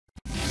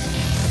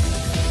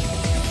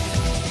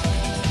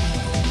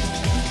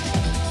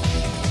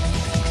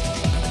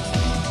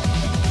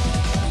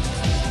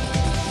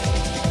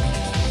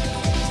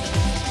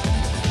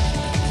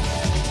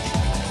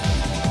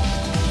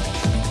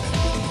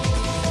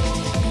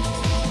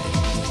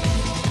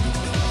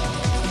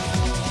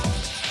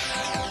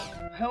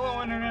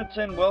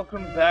internet, and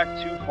welcome back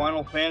to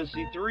Final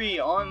Fantasy III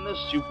on the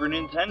Super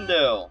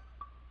Nintendo.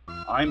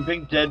 I'm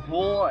Big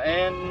Deadpool,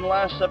 and in the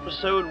last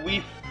episode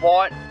we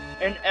fought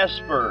an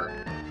Esper.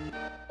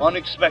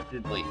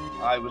 Unexpectedly.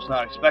 I was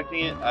not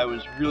expecting it. I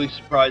was really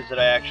surprised that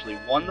I actually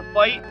won the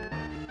fight.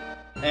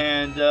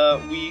 And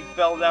we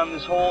fell down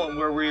this hole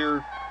where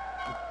we're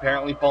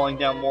apparently falling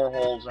down more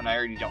holes, and I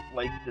already don't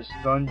like this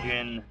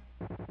dungeon.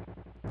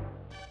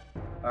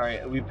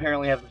 Alright, we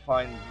apparently have to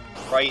find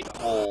the right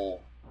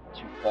hole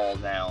to fall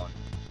down.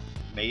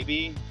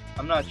 Maybe?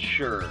 I'm not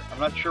sure. I'm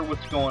not sure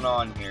what's going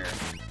on here.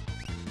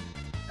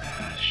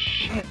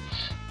 Shit.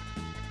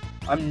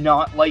 I'm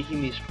not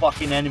liking these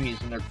fucking enemies,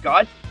 and they're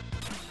god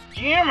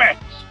damn it!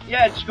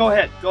 Yeah, just go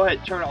ahead. Go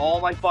ahead. Turn all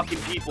my fucking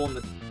people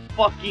into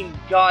fucking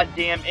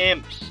goddamn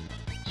imps.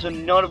 So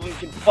none of them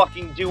can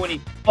fucking do any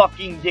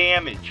fucking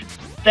damage.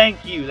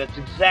 Thank you. That's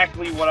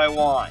exactly what I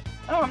want.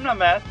 Oh, I'm not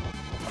mad.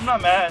 I'm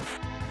not mad.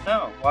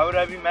 No, why would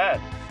I be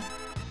mad?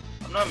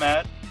 I'm not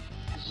mad.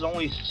 This is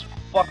only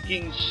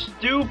fucking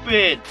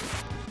stupid.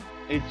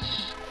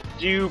 It's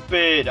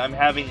stupid. I'm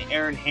having an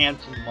Aaron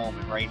Hansen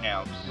moment right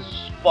now. This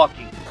is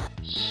fucking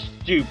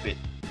stupid.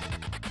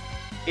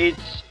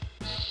 It's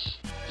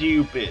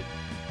stupid.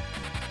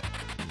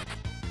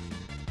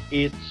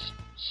 It's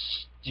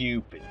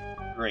stupid.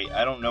 Great,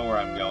 I don't know where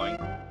I'm going.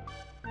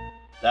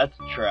 That's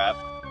a trap.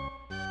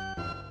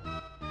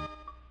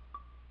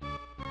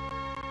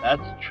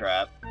 That's a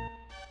trap.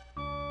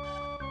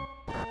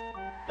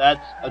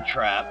 That's a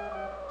trap.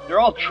 They're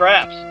all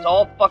traps. It's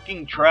all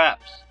fucking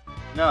traps.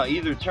 No,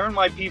 either turn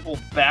my people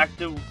back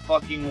to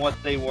fucking what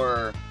they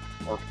were,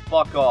 or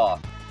fuck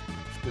off.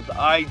 Because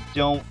I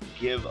don't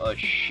give a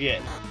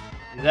shit.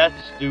 That's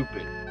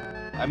stupid.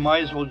 I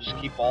might as well just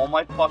keep all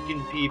my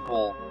fucking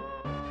people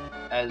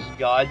as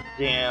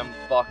goddamn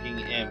fucking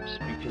imps,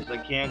 because I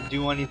can't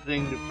do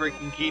anything to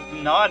freaking keep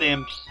them not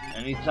imps.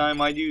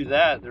 Anytime I do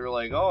that, they're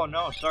like, oh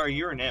no, sorry,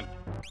 you're an imp.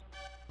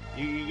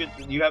 You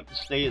have to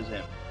stay as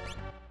imp.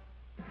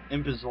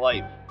 Imp is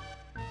life.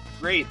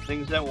 Great,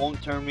 things that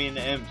won't turn me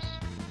into imps.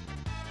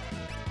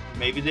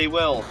 Maybe they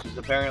will, because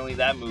apparently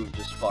that move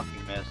just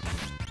fucking missed.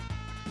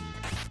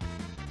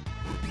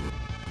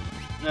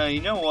 No,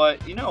 you know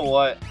what? You know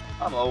what?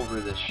 I'm over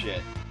this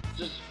shit.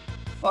 Just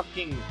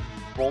fucking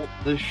bolt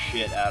the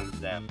shit out of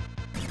them.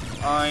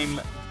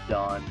 I'm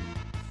done.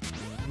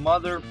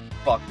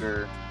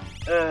 Motherfucker.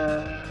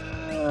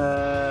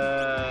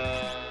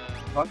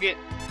 Fuck it.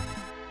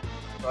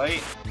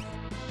 Fight.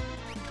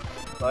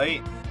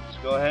 Fight.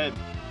 Just go ahead.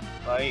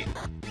 Fight.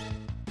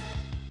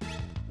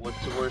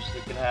 What's the worst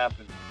that can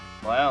happen?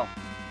 Wow.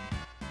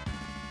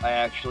 I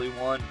actually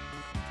won.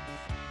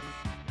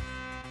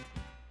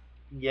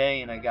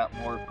 Yay, and I got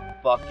more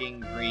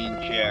fucking green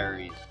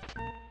cherries.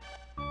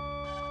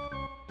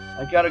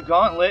 I got a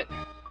gauntlet.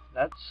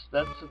 That's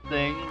a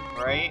thing,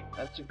 right?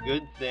 That's a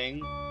good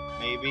thing.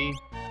 Maybe.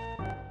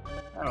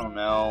 I don't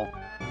know.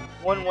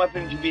 One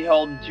weapon can be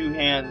held in two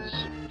hands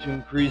to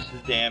increase the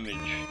damage.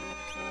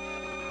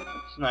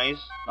 That's nice.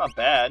 Not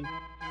bad.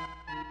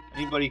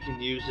 Anybody can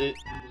use it.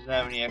 Doesn't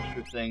have any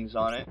extra things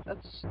on it.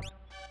 That's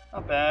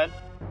not bad.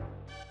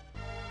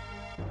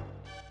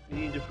 We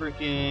need to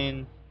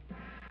freaking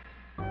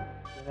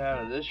get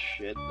out of this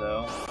shit,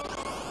 though.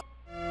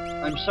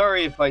 I'm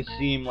sorry if I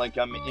seem like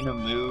I'm in a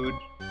mood,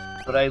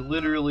 but I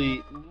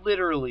literally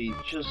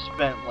just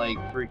spent like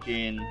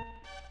freaking,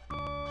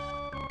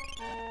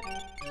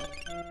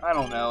 I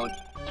don't know,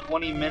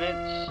 20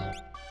 minutes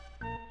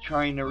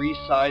trying to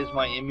resize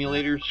my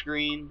emulator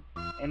screen,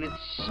 and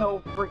it's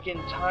so freaking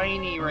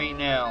tiny right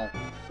now.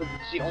 But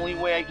it's the only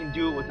way I can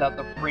do it without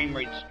the frame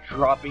rates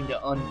dropping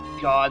to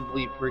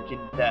ungodly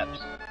freaking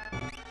depths.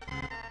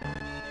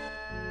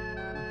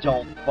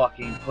 Don't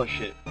fucking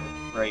push it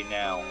right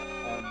now.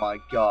 Oh my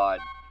god.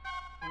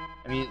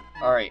 I mean,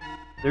 alright.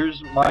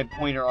 There's my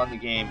pointer on the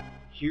game.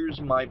 Here's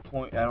my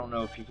point. I don't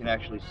know if you can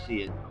actually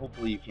see it.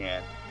 Hopefully you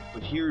can.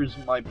 But here's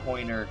my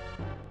pointer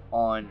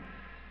on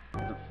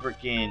the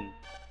freaking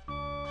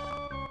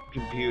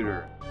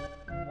computer.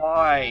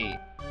 Why?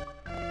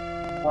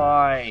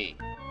 Why?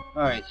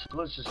 Alright, so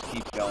let's just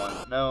keep going.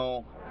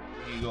 No,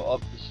 you go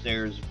up the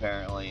stairs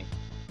apparently.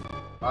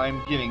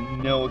 I'm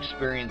getting no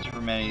experience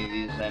from any of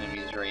these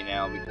enemies right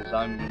now because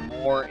I'm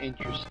more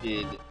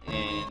interested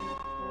in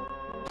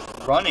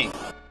running.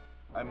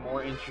 I'm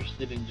more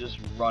interested in just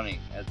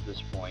running at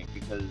this point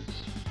because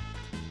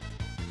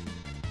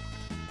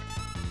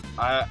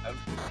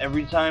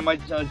every time I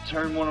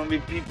turn one of my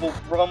people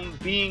from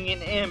being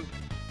an imp,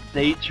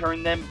 they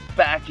turn them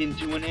back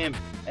into an imp,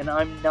 and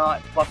I'm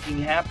not fucking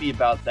happy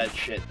about that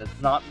shit.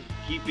 That's not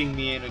keeping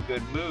me in a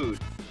good mood.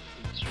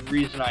 It's the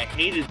reason I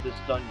hated this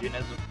dungeon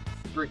as a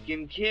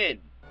freaking kid.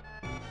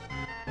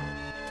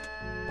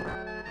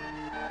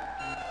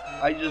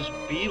 I just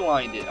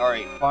beelined it.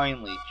 Alright,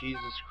 finally.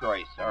 Jesus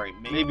Christ. Alright,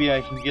 maybe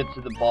I can get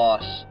to the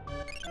boss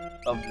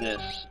of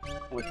this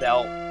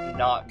without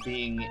not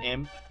being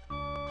imp.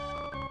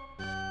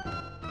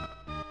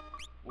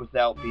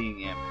 Without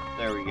being imp.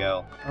 There we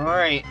go.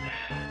 Alright.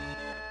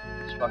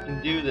 Let's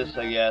fucking do this,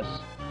 I guess.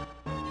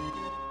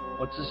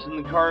 What's this in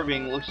the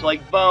carving? Looks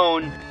like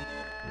bone.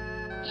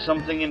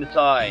 Something in its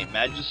eye.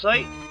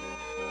 Magicite?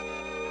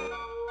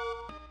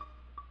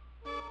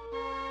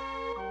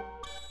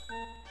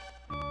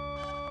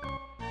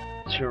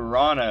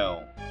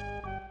 Toronto.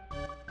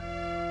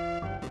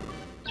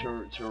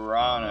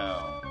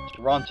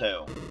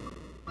 Toronto.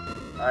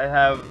 I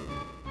have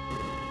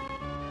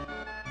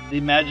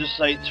the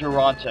Magicite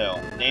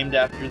Toronto, named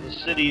after the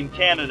city in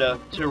Canada,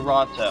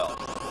 Toronto.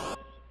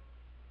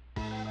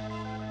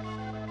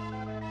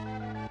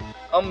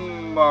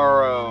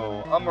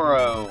 Umaro.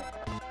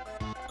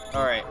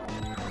 Alright.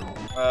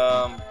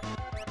 I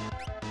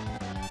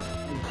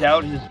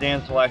doubt his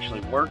dance will actually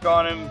work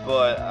on him,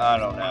 but I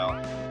don't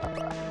know.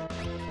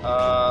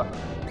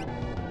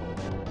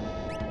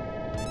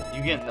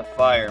 You get in the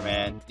fire,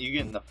 man. You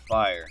get in the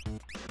fire.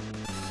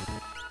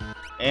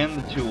 And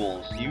the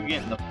tools. You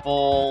get in the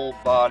full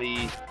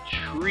body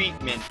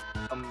treatment.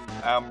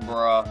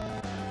 Armra.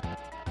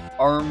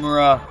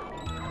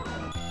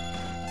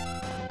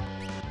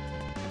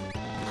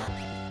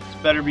 It's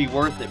better be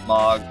worth it,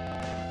 Mog.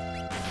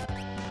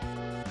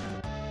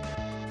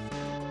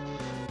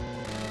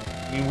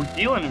 I mean, we're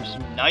dealing him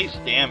some nice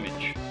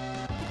damage.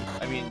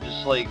 I mean,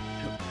 just like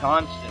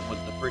constant with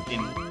the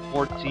freaking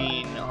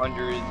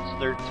 1400s,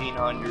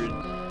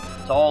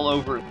 1300s. It's all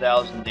over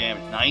 1,000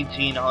 damage.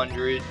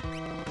 1900.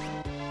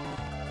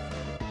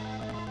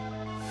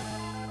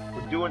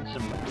 We're doing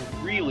some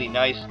really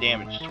nice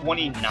damage.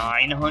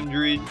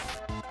 2900,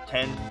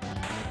 10,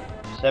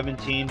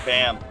 17,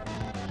 bam.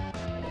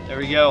 There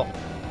we go.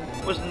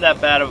 Wasn't that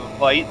bad of a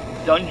fight.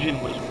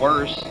 Dungeon was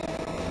worse.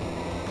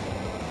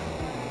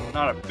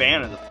 Not a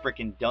fan of the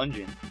freaking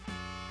dungeon.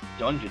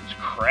 Dungeon's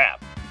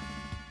crap.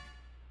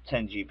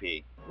 10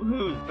 GP.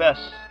 Woohoo,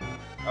 best.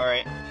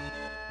 Alright.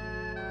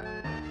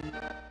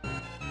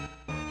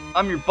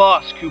 I'm your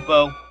boss,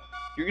 Kupo.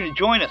 You're gonna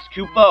join us,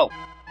 Kupo.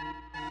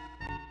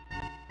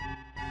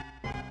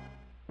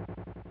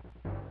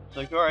 It's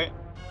like, alright.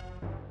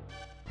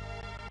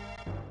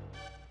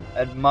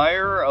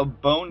 Admirer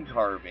of bone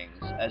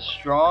carvings, as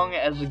strong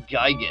as a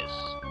Gygus,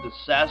 the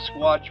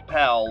Sasquatch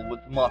pal with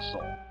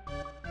muscle.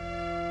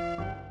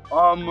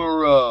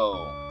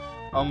 Amuro.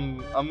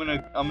 I'm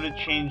gonna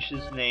change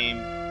his name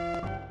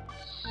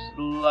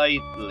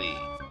slightly,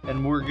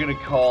 and we're gonna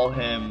call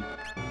him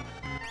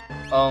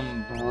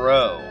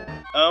Umbro.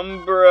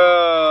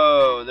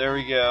 There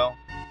we go.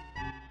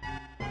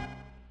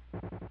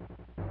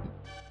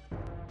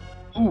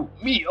 Ooh,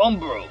 me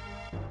Umbro.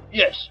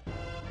 Yes,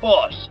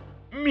 boss.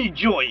 Me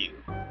join you.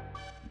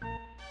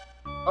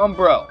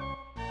 Umbro.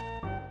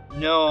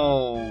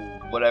 No,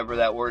 whatever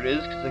that word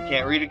is, because I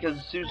can't read it because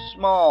it's too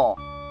small.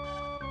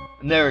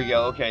 And there we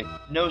go, okay.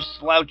 No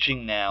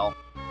slouching now.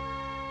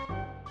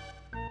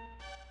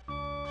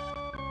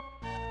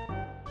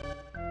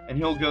 And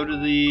he'll go to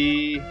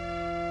the...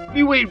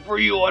 Be waiting for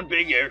you on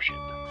big airship.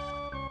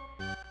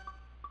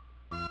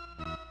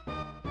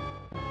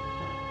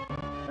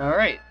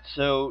 Alright,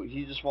 so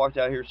he just walked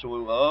out here, so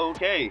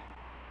okay.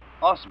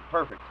 Awesome,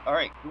 perfect.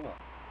 Alright, cool.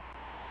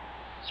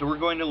 So we're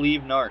going to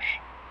leave Narsh.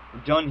 We're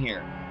done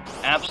here.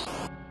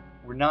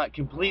 We're not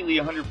completely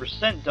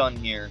 100% done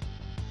here.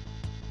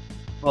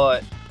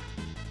 But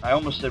I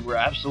almost said we're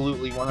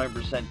absolutely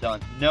 100%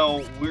 done.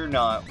 No, we're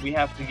not. We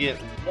have to get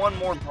one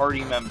more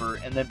party member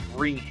and then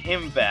bring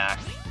him back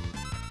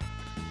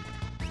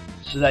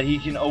so that he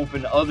can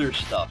open other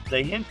stuff.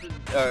 They hinted,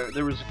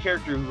 there was a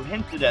character who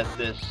hinted at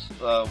this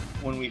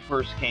when we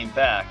first came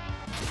back,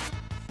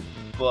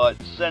 but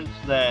since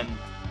then,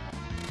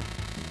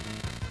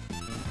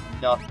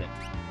 nothing.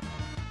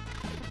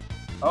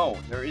 Oh,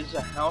 there is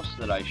a house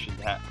that I should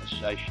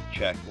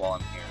check while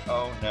I'm here.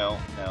 Oh no.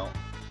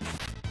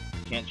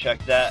 Can't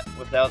check that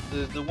without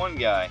the one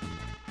guy.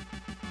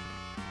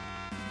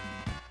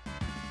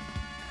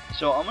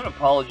 So I'm gonna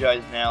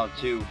apologize now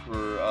too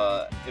for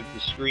if the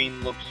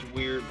screen looks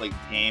weird, like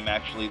the game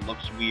actually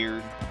looks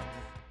weird.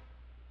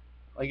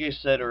 Like I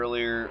said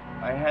earlier,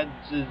 I had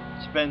to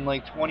spend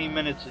like 20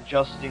 minutes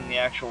adjusting the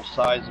actual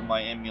size of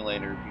my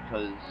emulator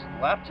because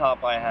the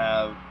laptop I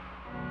have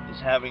is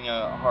having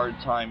a hard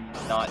time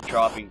not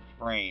dropping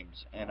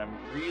frames, and I'm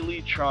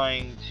really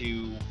trying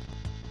to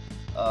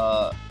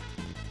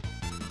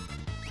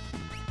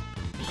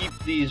keep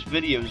these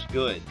videos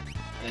good,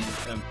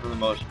 and for the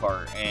most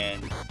part,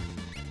 and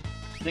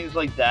things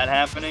like that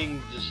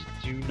happening just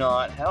do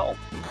not help.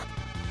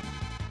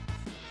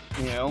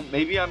 You know,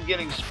 maybe I'm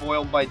getting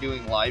spoiled by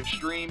doing live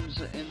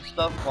streams and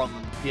stuff on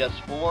the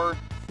PS4,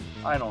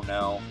 I don't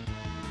know,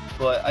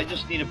 but I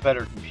just need a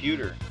better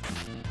computer.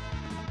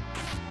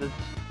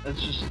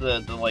 That's just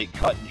the like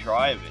cut and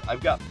dry of it.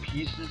 I've got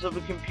pieces of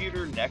a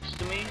computer next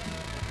to me,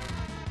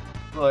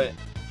 but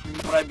from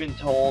what I've been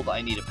told,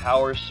 I need a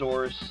power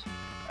source,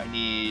 I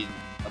need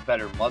a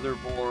better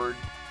motherboard,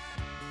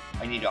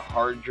 I need a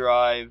hard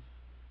drive,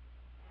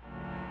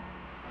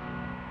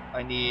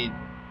 I need,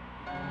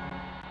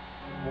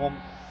 well,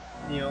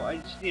 you know, I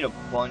just need a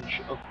bunch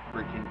of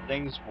freaking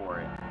things for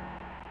it.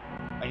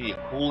 I need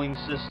a cooling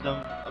system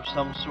of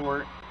some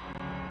sort.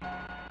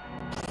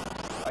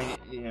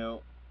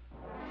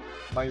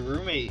 my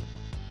roommate,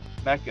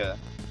 Mecca,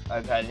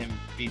 I've had him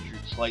featured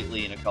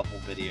slightly in a couple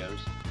videos.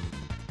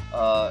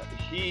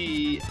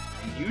 He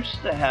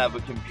used to have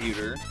a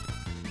computer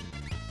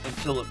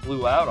until it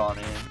blew out on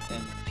him,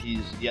 and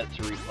he's yet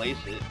to replace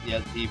it,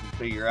 yet to even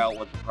figure out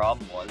what the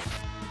problem was.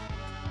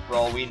 For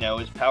all we know,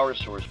 his power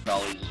source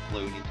probably just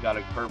blew, and he's got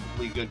a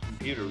perfectly good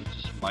computer,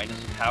 just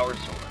minus a power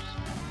source.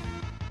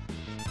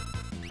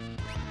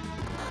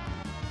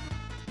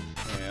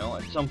 You know,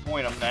 at some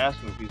point I'm gonna ask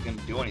him if he's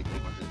gonna do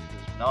anything with it.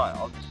 If not,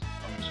 I'm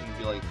just gonna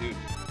be like, dude,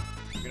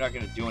 you're not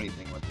gonna do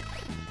anything with it.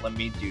 Let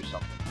me do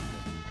something.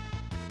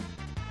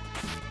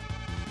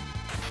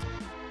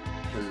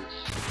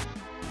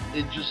 Because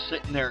it just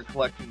sitting there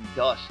collecting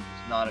dust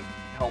is not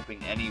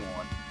helping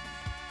anyone.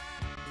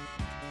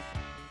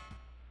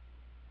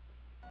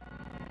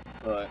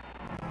 But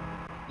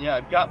yeah,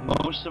 I've got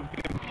most of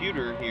the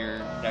computer here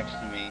next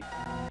to me,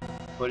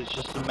 but it's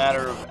just a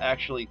matter of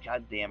actually,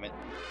 god damn it,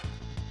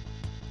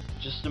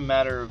 just a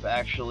matter of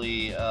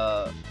actually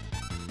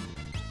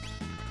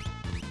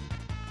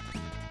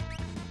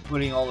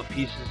putting all the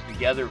pieces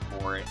together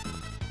for it,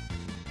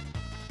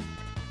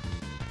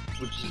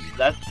 which is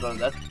that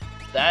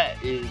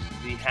is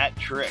the hat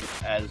trick,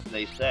 as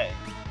they say.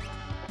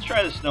 Let's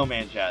try the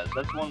snowman jazz.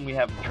 That's one we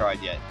haven't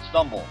tried yet.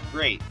 Stumble,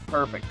 great,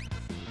 perfect.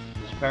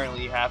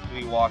 Apparently you have to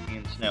be walking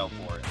in snow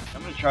for it.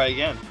 I'm gonna try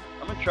again.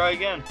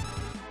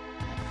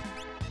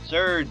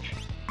 Surge!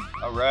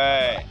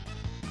 Alright.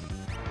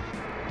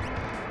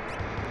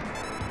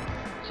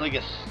 It's like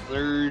a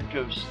surge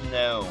of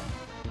snow.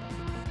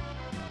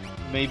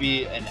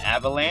 Maybe an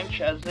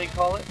avalanche, as they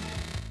call it.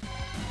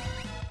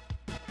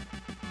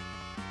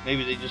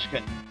 Maybe they just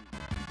couldn't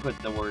put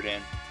the word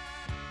in.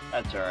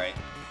 That's alright.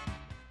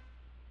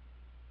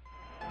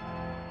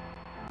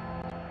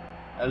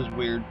 That was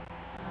weird.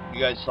 You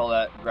guys saw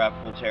that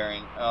graphical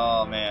tearing.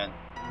 Oh man,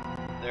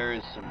 there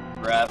is some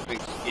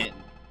graphics getting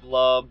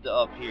flubbed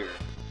up here.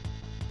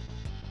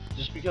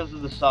 Just because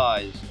of the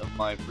size of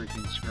my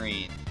freaking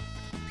screen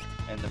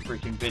and the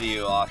freaking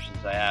video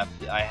options I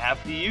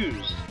have to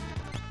use,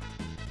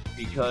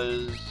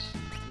 because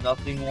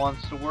nothing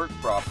wants to work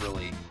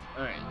properly.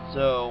 Alright,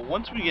 so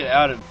once we get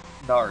out of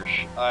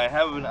Narsh, I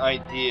have an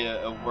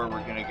idea of where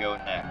we're gonna go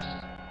next.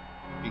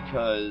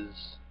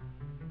 Because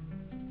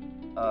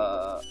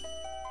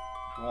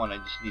for one, I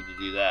just need to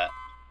do that.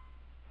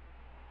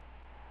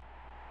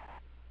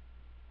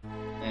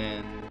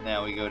 And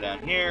now we go down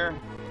here,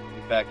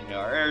 get back into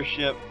our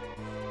airship,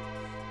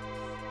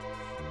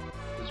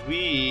 because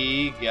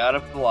we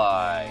gotta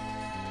fly.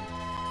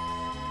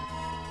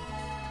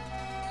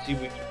 See,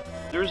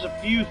 there's a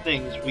few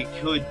things we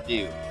could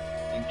do,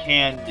 and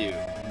can do,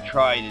 and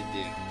try to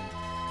do.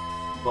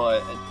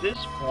 But at this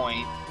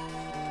point,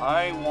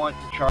 I want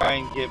to try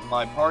and get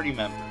my party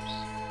members,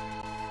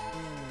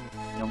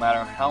 no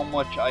matter how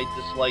much I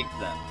dislike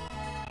them.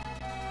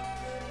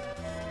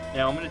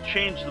 Now I'm going to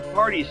change the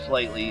party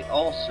slightly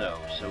also,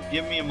 so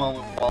give me a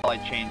moment while I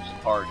change the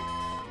party.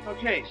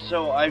 Okay,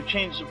 so I've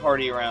changed the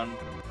party around,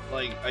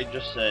 like I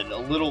just said, a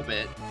little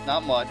bit,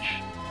 not much.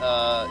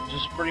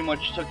 Just pretty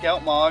much took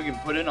out Mog and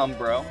put in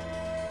Umbro.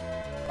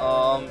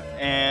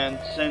 And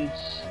since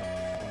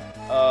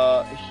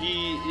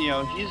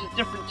he's a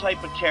different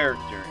type of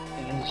character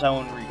in his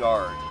own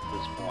regard at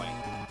this point.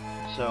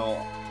 So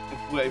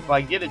if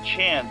I get a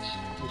chance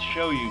to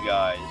show you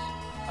guys,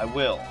 I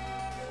will.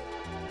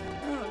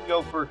 I'll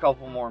go for a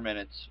couple more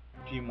minutes,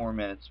 a few more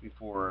minutes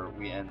before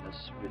we end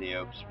this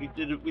video, because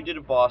we did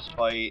a boss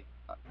fight.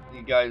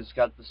 You guys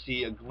got to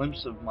see a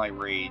glimpse of my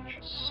rage.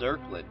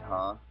 Circlet,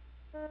 huh?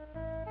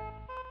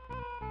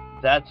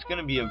 That's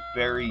gonna be a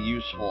very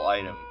useful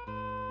item.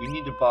 We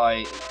need to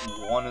buy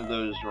one of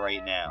those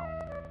right now.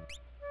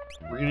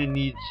 We're gonna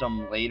need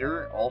some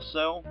later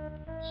also.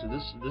 So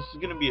this is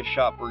gonna be a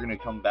shop we're gonna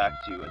come back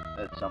to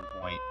at some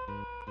point,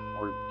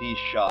 or these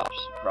shops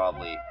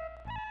probably.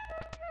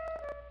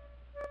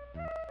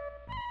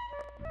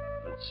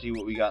 Let's see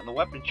what we got in the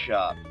weapon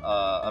shop.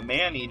 A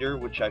man-eater,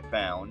 which I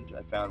found.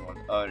 I found one.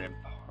 An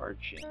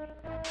imparching.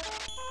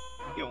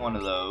 Get one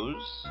of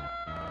those.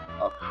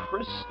 A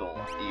crystal,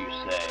 you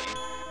say.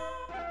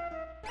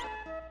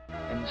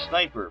 And the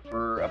sniper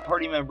for a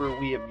party member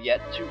we have yet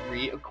to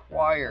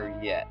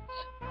reacquire yet.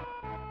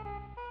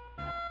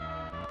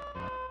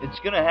 It's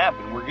gonna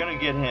happen. We're gonna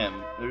get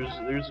him.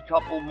 There's a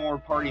couple more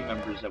party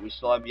members that we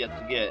still have yet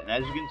to get, and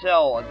as you can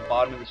tell at the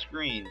bottom of the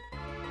screen,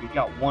 we've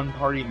got one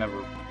party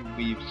member who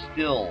we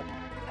still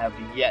have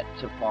yet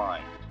to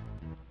find,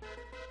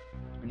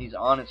 and he's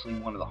honestly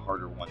one of the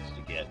harder ones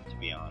to get, to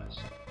be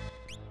honest.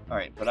 All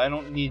right, but I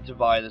don't need to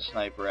buy the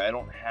sniper. I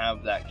don't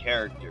have that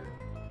character.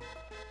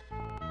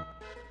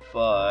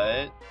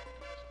 But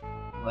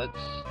let's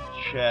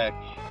check.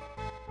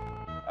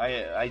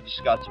 I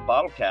just got some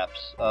bottle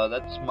caps.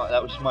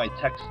 That was my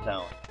text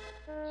tone.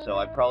 So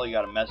I probably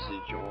got a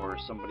message or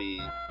somebody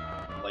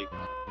liked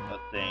a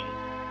thing.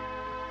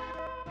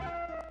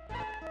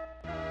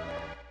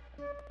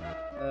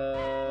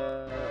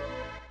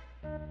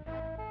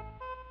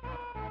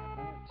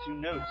 2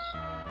 notes.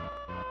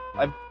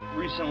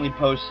 recently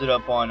posted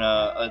up on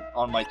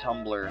my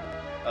Tumblr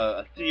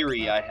a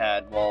theory I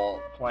had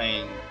while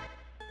playing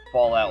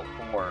Fallout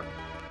 4.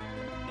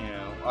 You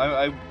know,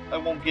 I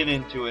won't get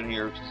into it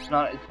here. It's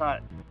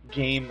not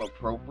game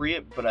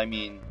appropriate, but I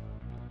mean,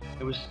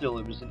 it was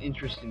an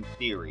interesting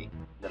theory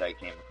that I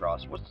came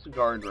across. What's the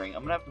guard ring?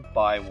 I'm gonna have to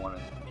buy one of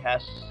them.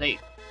 Cast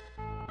safe.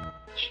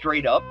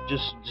 Straight up,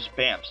 just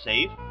bam,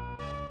 safe.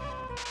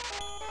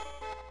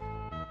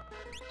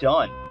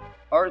 Done.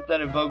 Art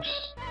that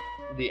evokes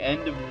the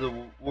end of the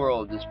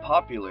world is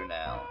popular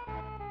now.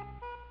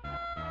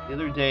 The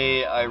other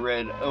day I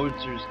read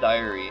Oatzer's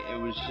diary. It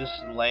was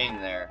just laying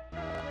there.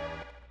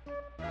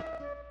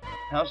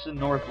 House in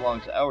North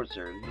belongs to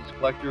Oatzer. He's a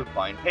collector of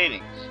fine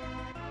paintings.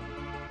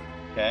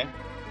 Okay.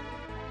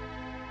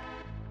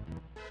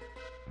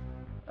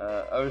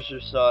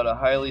 Oatzer sought a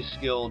highly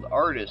skilled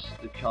artist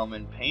to come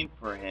and paint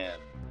for him.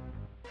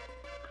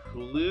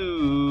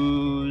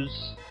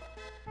 Clues.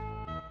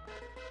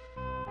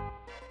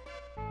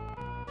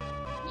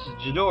 This is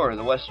Jador,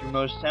 the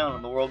westernmost town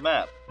on the world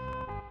map.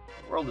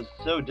 The world is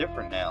so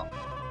different now.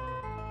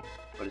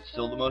 But it's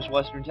still the most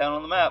western town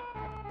on the map,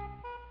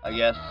 I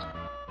guess.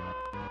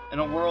 In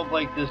a world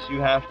like this,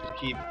 you have to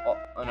keep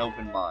an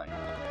open mind.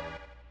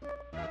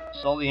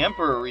 Saw the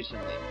Emperor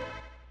recently.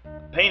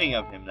 A painting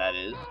of him, that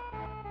is.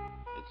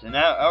 It's in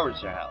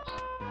Oatzer house.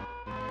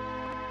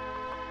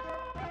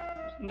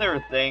 Isn't there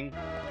a thing?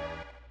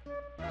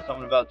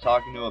 Something about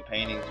talking to a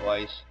painting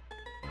twice.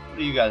 What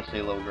do you gotta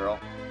say, little girl?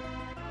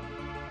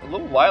 A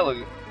while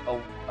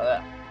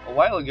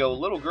ago, a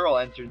little girl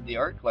entered the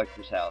art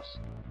collector's house.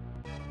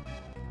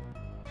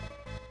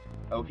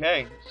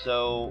 Okay,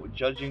 so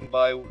judging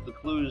by the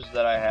clues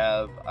that I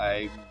have,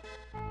 I'm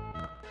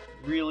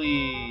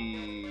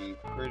really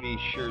pretty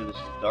sure this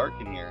is dark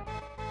in here.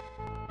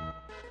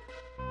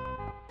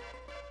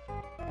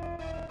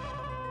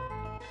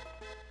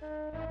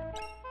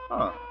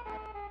 Huh.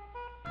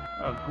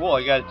 Oh, cool.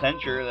 I got a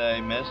tincture that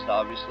I missed,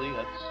 obviously.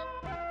 That's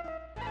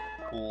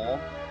cool.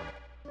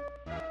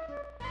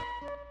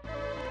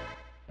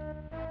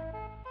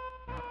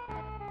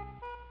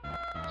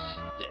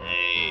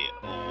 Stay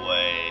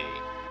away.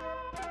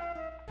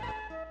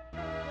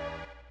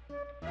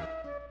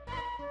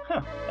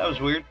 Huh, that was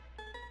weird.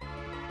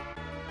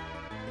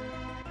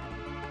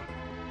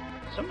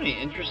 So many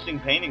interesting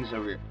paintings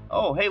over here.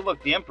 Oh, hey,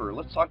 look, the Emperor.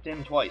 Let's talk to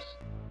him twice.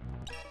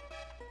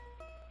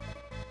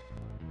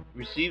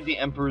 Received the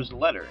Emperor's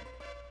letter.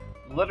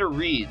 The letter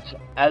reads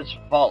as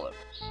follows.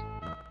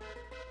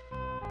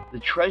 The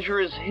treasure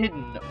is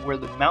hidden where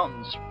the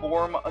mountains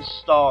form a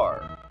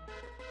star.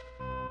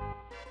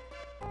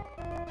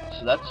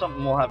 So that's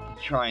something we'll have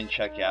to try and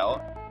check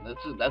out.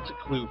 That's a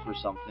clue for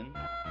something.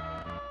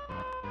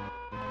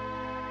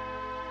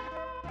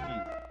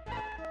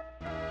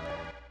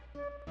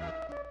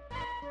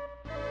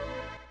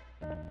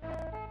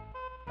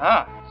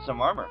 Ah, some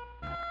armor.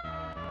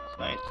 That's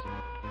nice.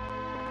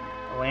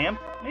 A lamp,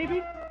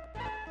 maybe?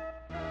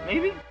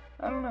 Maybe?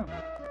 I don't know.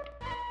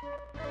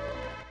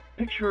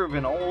 Picture of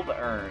an old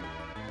urn.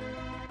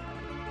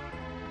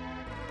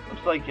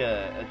 Looks like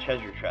a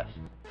treasure chest.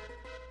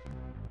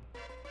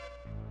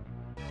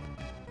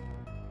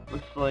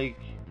 Looks like...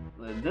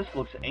 this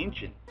looks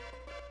ancient.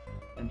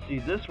 And see,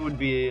 this would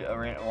be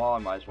a... well, I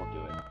might as well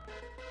do it.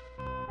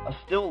 A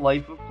still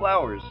life of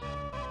flowers.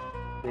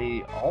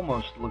 They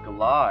almost look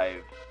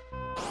alive.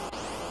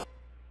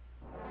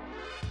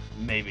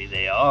 Maybe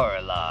they are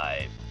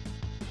alive.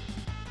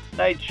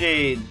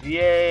 Nightshades,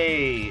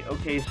 yay!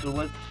 Okay, so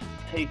let's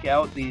take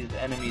out these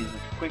enemies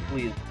as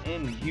quickly as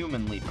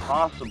inhumanly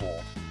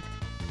possible.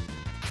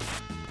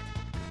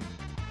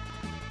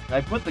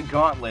 I put the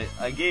gauntlet.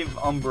 I gave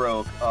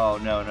Umbro... oh,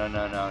 no.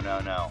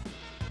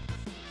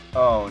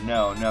 Oh,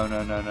 no.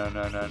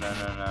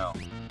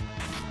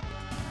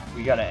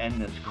 We gotta end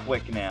this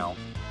quick now.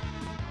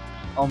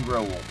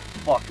 Umbro will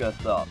fuck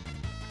us up.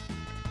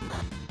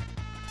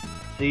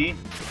 See?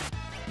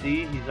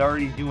 See? He's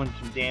already doing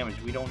some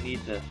damage. We don't need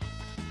this.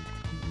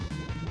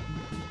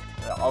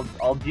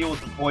 I'll deal with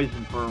the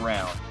poison for a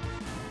round.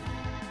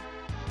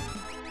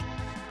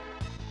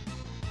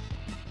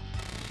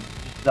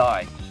 Just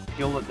die. Just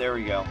kill it. There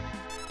we go.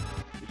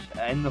 Just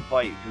end the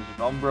fight, because if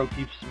Umbro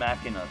keeps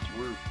smacking us,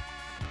 we're...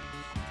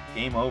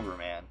 game over,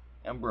 man.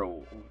 Umbro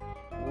will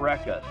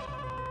wreck us.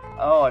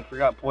 Oh, I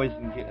forgot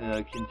poison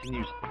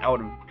continues out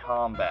of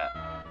combat.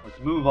 Let's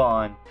move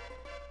on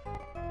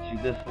to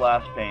this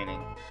last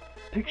painting.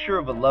 Picture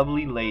of a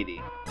lovely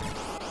lady.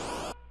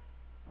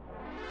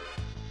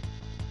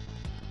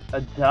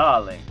 A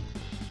darling.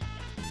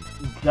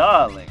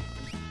 Darling.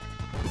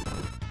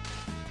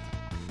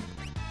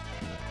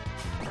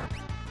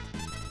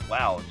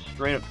 Wow,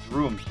 straight up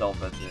threw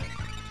himself at this.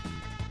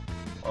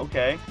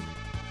 Okay.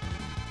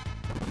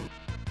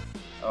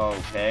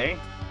 Okay.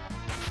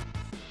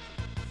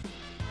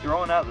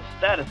 Throwing out the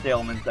status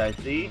ailments, I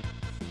see.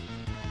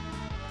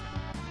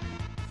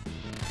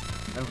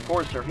 And of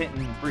course, they're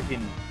hitting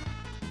freaking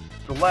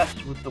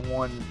Celeste with the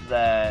ones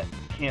that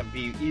can't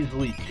be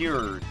easily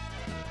cured.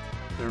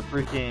 They're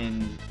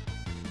freaking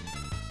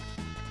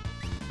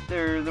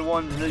They're the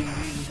ones that you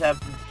just have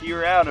to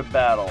gear out of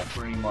battle,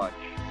 pretty much.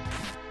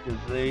 Because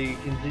they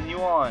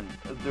continue on.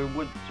 What's the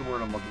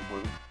word I'm looking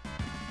for?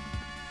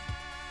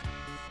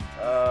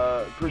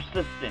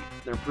 Persistent.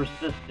 They're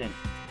persistent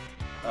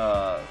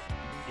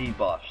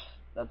debuffs.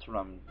 That's the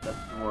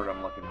word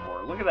I'm looking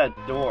for. Look at that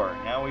door.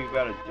 Now we've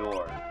got a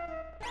door.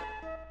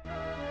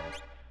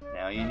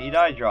 Now you need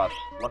eye drops.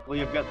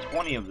 Luckily I've got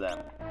 20 of them.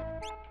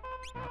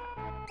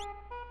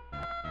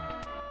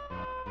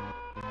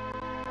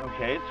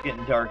 Okay, it's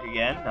getting dark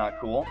again. Not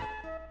cool.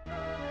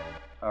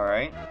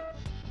 Alright.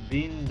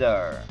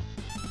 Binder.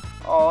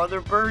 Oh, they're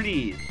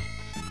birdies.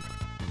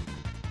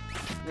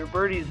 They're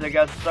birdies that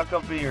got stuck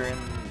up here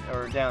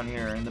or down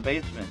here in the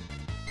basement.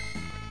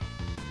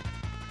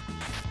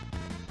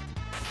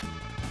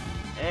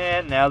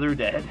 And now they're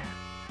dead.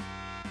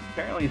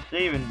 Apparently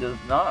Saban does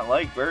not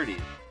like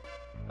birdies.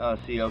 Oh,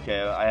 see,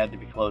 okay, I had to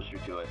be closer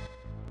to it.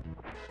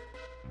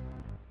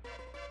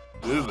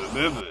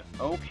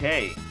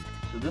 Okay,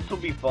 so this will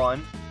be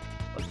fun.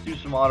 Let's do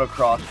some auto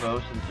crossbow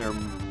since there are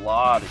a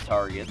lot of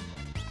targets.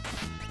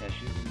 Yeah,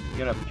 she's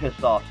gonna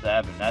piss off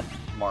Sabin. That's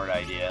a smart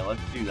idea.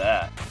 Let's do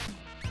that.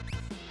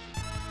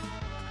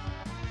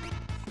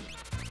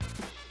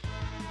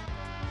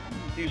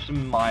 Do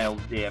some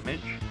mild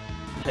damage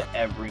to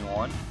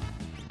everyone.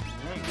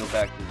 Alright, go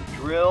back to the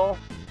drill.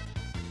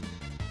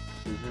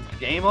 Because it's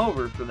game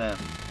over for them.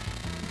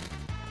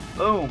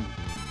 Boom.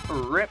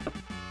 Rip.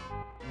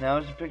 Now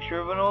it's a picture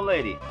of an old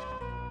lady.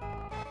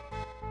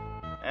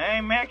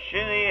 I'm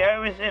actually, I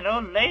was an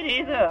old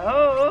lady the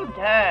whole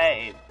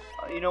time.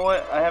 You know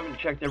what? I haven't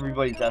checked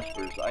everybody's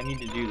espers. I need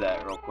to do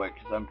that real quick,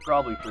 because I'm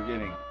probably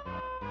forgetting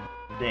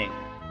things.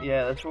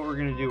 Yeah, that's what we're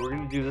going to do. We're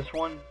going to do this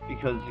one,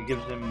 because it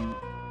gives him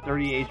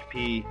 30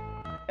 HP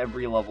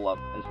every level up,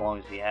 as long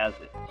as he has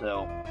it.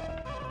 So,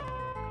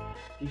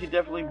 he could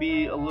definitely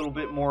be a little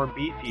bit more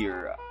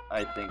beefier,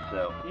 I think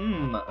so.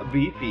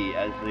 Beefy,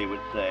 as they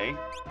would say.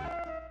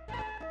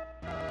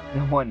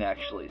 No one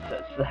actually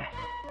says that.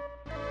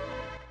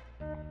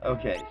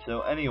 Okay,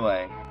 so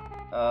anyway,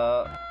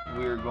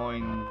 we're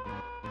going...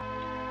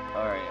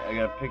 Alright, I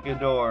gotta pick a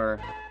door.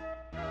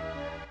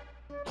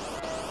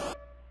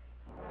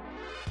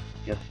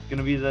 Guess it's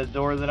gonna be the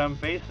door that I'm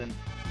facing.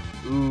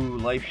 Ooh,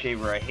 Life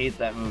Shaver, I hate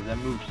that move. That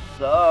move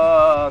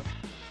sucks!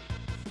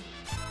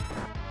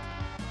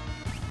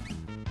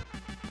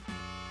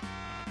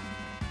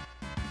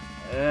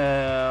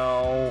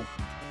 Ow.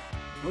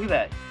 Look at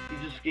that.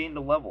 He just gained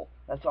a level.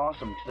 That's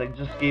awesome, because I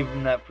just gave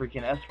him that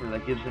freaking Esper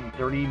that gives him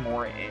 30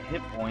 more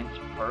hit points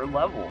per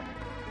level.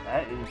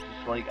 That is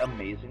just, like,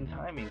 amazing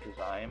timing, because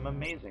I am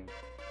amazing.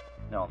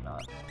 No, I'm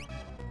not.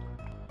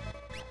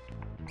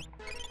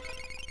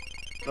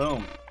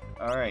 Boom.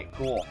 Alright,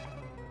 cool.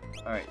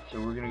 Alright, so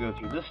we're gonna go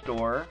through this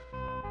door.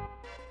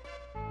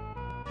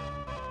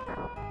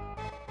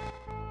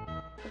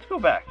 Let's go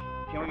back.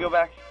 Can we go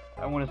back?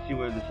 I want to see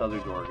where this other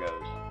door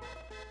goes.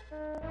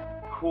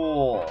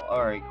 Cool.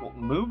 Alright, cool.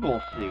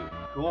 Moogle suit.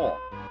 Cool.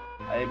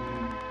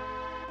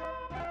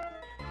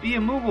 Be a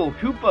Moogle,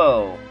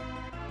 Koopo!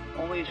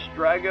 Only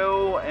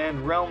Strago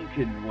and Realm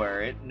could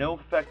wear it. No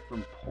effect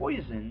from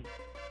poison.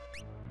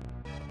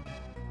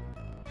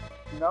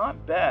 It's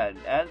not bad.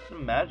 Adds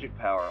some magic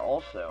power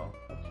also.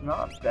 It's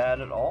not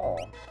bad at all.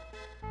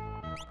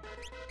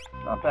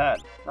 Not bad.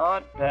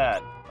 Not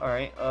bad.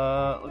 Alright,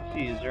 let's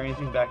see. Is there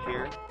anything back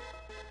here?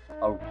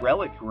 A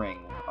relic ring.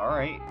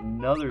 Alright,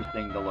 another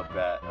thing to look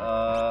at.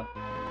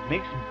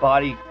 Makes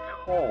body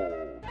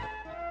cold.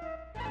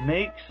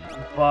 Makes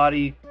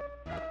body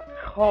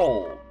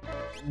cold.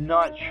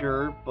 Not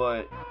sure,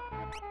 but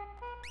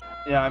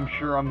yeah, I'm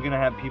sure I'm gonna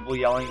have people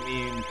yelling at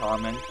me in the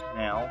comments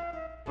now.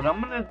 But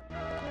I'm gonna,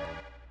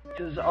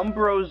 because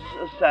Umbro's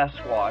a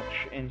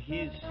Sasquatch and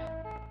he's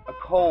a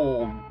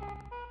cold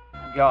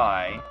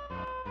guy,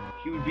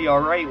 he would be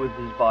alright with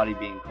his body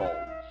being cold.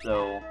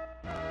 So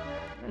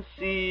let's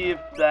see if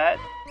that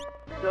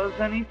does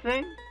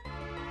anything.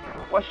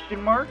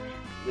 Question mark?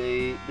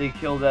 They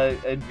killed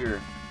Edgar.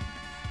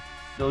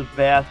 Those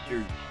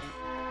bastards.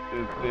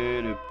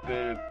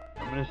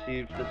 I'm gonna see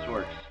if this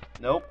works.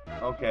 Nope.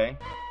 Okay.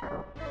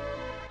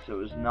 So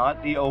it's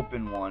not the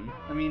open one.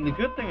 I mean, the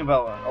good thing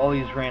about all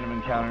these random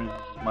encounters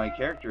is my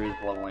character is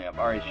leveling up.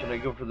 Alright, should I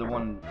go for the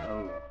one...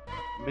 Oh,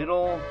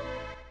 middle?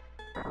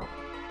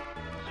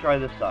 Let's try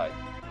this side.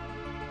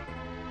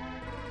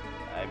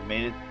 I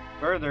made it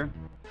further,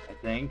 I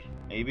think.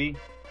 Maybe.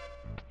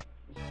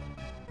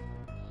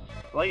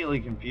 Slightly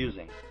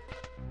confusing.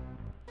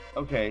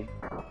 Okay.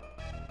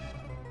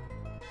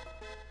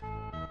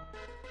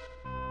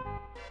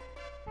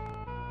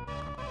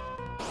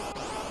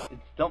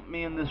 It's dumped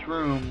me in this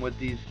room with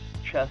these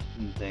chests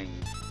and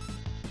things.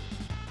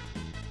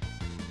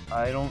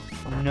 I don't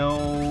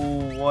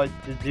know what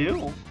to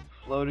do.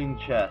 Floating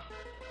chests.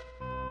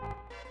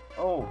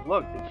 Oh,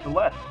 look, it's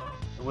Celeste.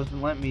 It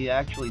wasn't letting me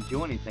actually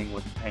do anything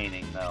with the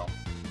painting, though.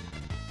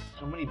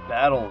 So many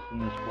battles in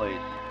this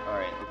place.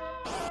 Alright,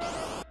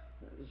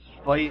 let's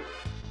fight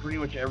pretty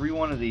much every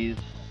one of these.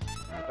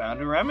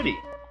 Found a remedy.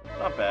 It's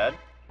not bad.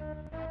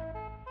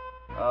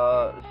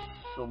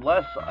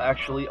 Celeste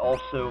actually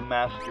also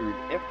mastered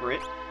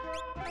Ifrit,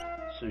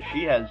 so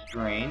she has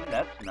Drain.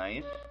 That's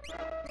nice.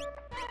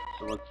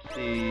 So let's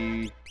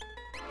see.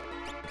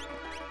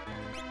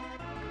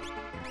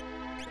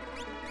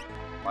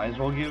 Might as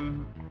well give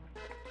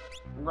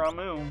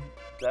Ramu.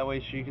 That way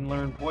she can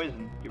learn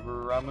Poison. Give her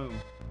Ramu.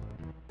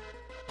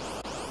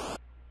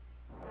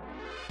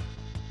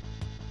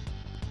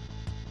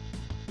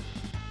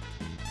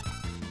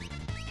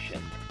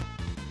 Shit.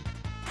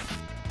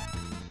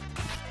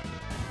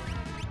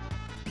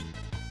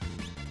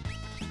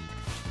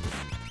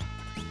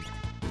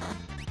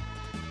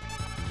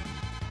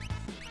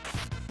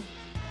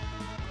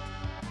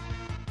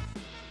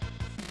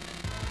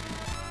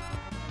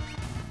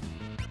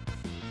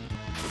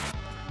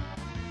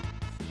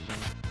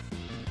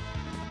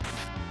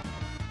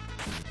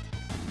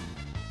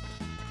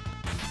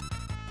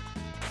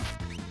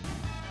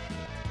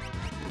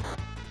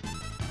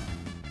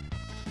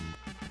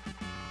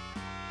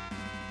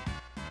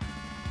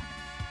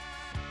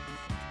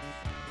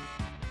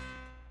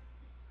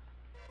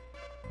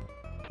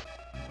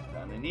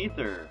 An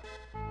ether.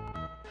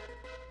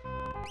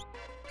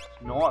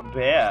 It's not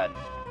bad.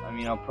 I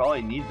mean, I'll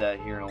probably need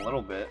that here in a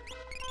little bit.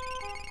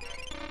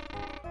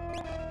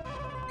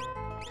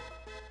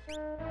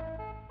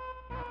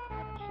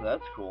 So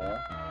that's cool.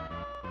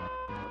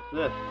 What's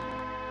this?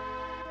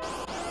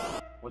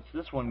 What's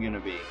this one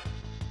gonna be?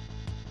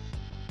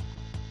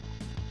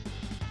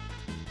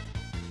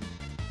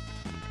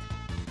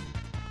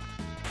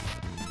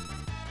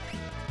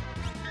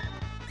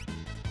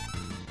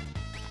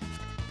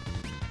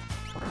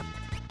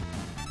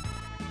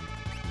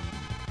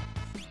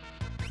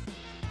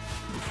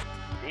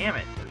 Damn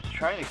it, I was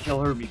trying to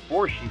kill her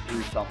before she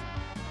threw something.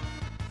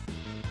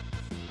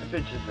 That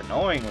bitch is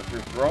annoying with her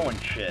throwing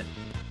shit.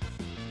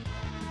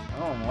 I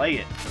don't like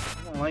it.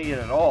 I don't like it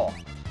at all.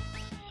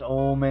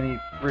 So many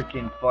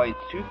freaking fights.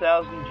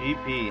 2000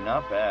 GP,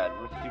 not bad.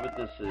 Let's see what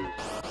this is.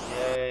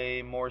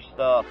 Yay, more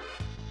stuff.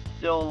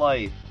 Still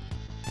life.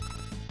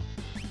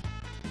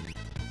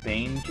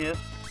 Bane kiss?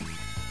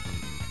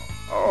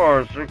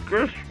 Oh, it's a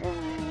kiss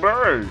from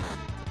Briggs.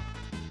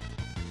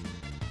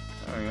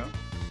 There we go.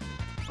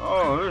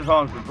 Oh, these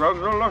aren't the drugs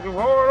I'm looking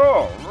for at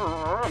all.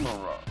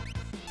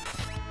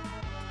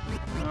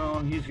 No,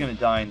 he's gonna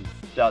die in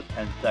about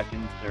 10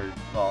 seconds, or,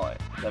 well,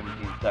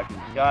 17 seconds.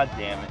 God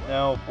damn it.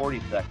 No,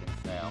 40 seconds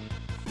now.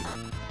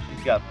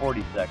 She's got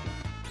 40 seconds.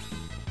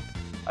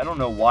 I don't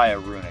know why I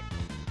ruined it.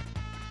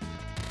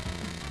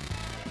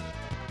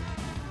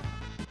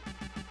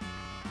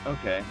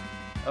 Okay.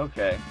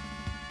 Okay.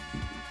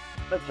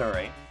 That's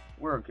alright.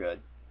 We're good.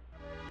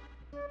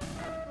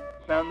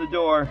 Found the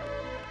door.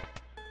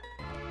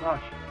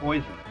 Gosh,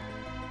 poison.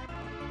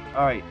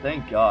 Alright,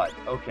 thank God.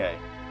 Okay.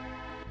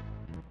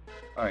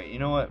 Alright, you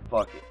know what?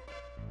 Fuck it.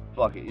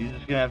 Fuck it. You're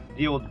just gonna have to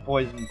deal with the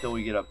poison until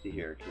we get up to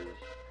here, because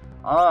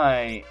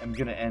I am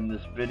gonna end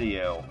this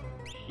video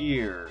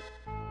here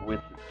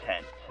with the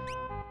tent.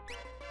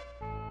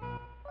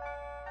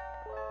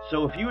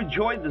 So if you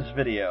enjoyed this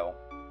video,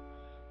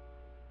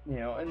 you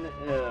know, and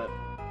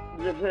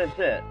that's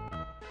it.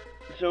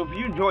 So if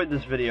you enjoyed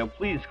this video,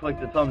 please click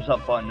the thumbs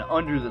up button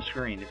under the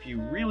screen. If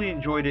you really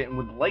enjoyed it and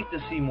would like to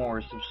see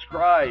more,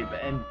 subscribe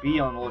and be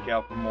on the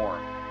lookout for more.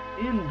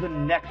 In the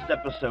next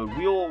episode,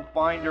 we'll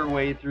find our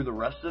way through the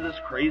rest of this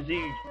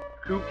crazy,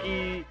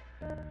 kooky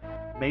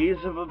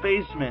maze of a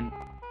basement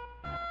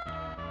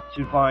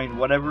to find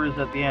whatever is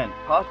at the end.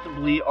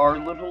 Possibly our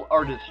little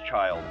artist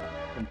child,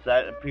 since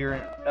that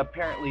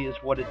apparently is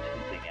what it's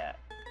hinting at.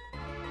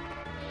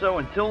 So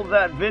until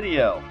that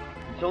video,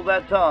 until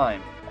that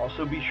time,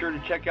 also be sure to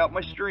check out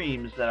my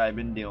streams that I've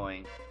been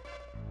doing.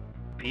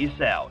 Peace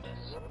out.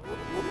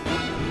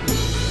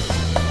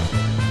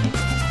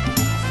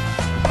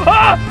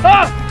 Ah!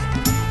 Ah!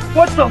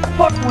 What the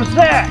fuck was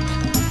that?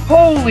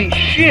 Holy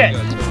shit!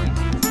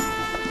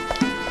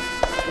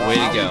 Way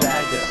to go.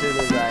 Back as soon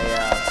as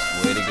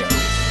Way to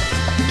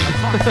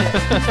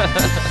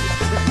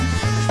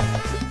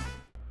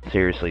go.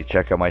 Seriously,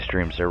 check out my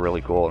streams. They're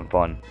really cool and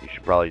fun. You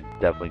should probably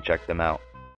definitely check them out.